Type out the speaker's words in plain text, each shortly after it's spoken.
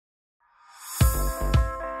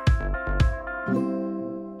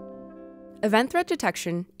Event Threat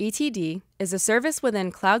Detection, ETD, is a service within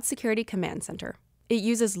Cloud Security Command Center. It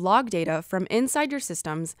uses log data from inside your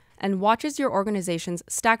systems and watches your organization's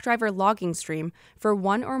Stackdriver logging stream for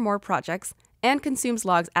one or more projects and consumes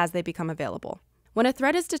logs as they become available. When a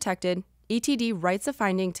threat is detected, ETD writes a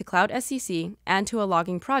finding to Cloud SCC and to a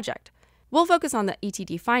logging project. We'll focus on the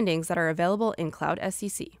ETD findings that are available in Cloud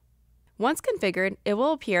SCC. Once configured, it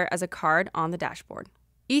will appear as a card on the dashboard.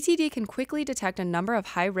 ETD can quickly detect a number of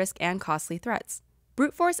high-risk and costly threats.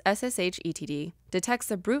 Brute Force SSH ETD detects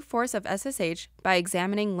the brute force of SSH by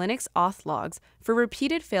examining Linux auth logs for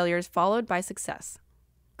repeated failures followed by success.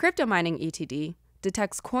 Crypto Mining ETD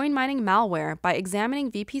detects coin mining malware by examining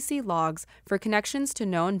VPC logs for connections to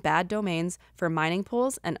known bad domains for mining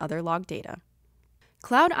pools and other log data.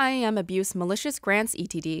 Cloud IAM Abuse Malicious Grants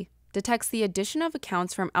ETD detects the addition of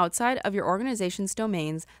accounts from outside of your organization's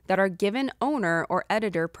domains that are given owner or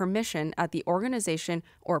editor permission at the organization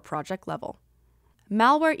or project level.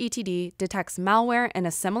 Malware ETD detects malware in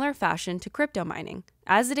a similar fashion to crypto mining,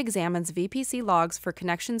 as it examines VPC logs for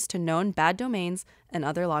connections to known bad domains and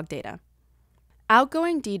other log data.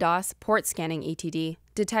 Outgoing DDoS Port Scanning ETD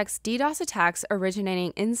detects DDoS attacks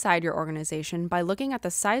originating inside your organization by looking at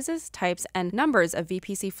the sizes, types, and numbers of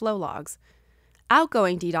VPC flow logs.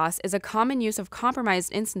 Outgoing DDoS is a common use of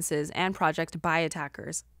compromised instances and projects by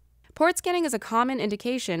attackers. Port scanning is a common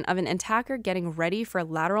indication of an attacker getting ready for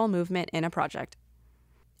lateral movement in a project.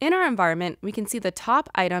 In our environment, we can see the top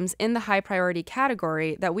items in the high priority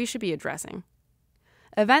category that we should be addressing.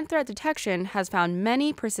 Event Threat Detection has found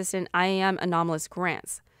many persistent IAM anomalous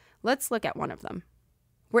grants. Let's look at one of them.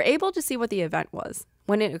 We're able to see what the event was,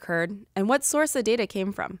 when it occurred, and what source the data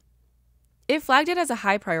came from. It flagged it as a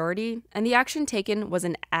high priority, and the action taken was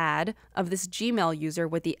an add of this Gmail user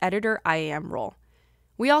with the editor IAM role.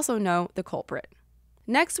 We also know the culprit.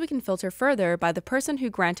 Next, we can filter further by the person who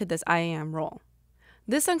granted this IAM role.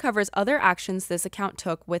 This uncovers other actions this account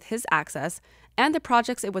took with his access and the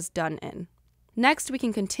projects it was done in. Next, we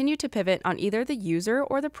can continue to pivot on either the user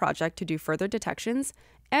or the project to do further detections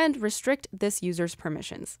and restrict this user's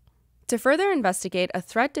permissions. To further investigate a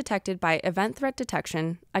threat detected by Event Threat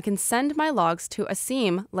Detection, I can send my logs to a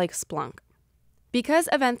SIEM like Splunk. Because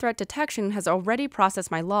Event Threat Detection has already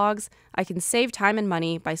processed my logs, I can save time and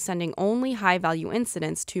money by sending only high-value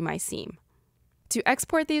incidents to my SIEM. To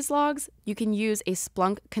export these logs, you can use a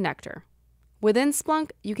Splunk connector. Within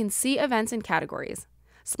Splunk, you can see events in categories.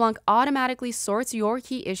 Splunk automatically sorts your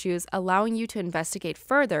key issues, allowing you to investigate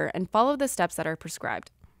further and follow the steps that are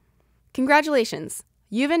prescribed. Congratulations!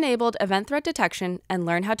 You've enabled Event Threat Detection and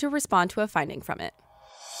learned how to respond to a finding from it.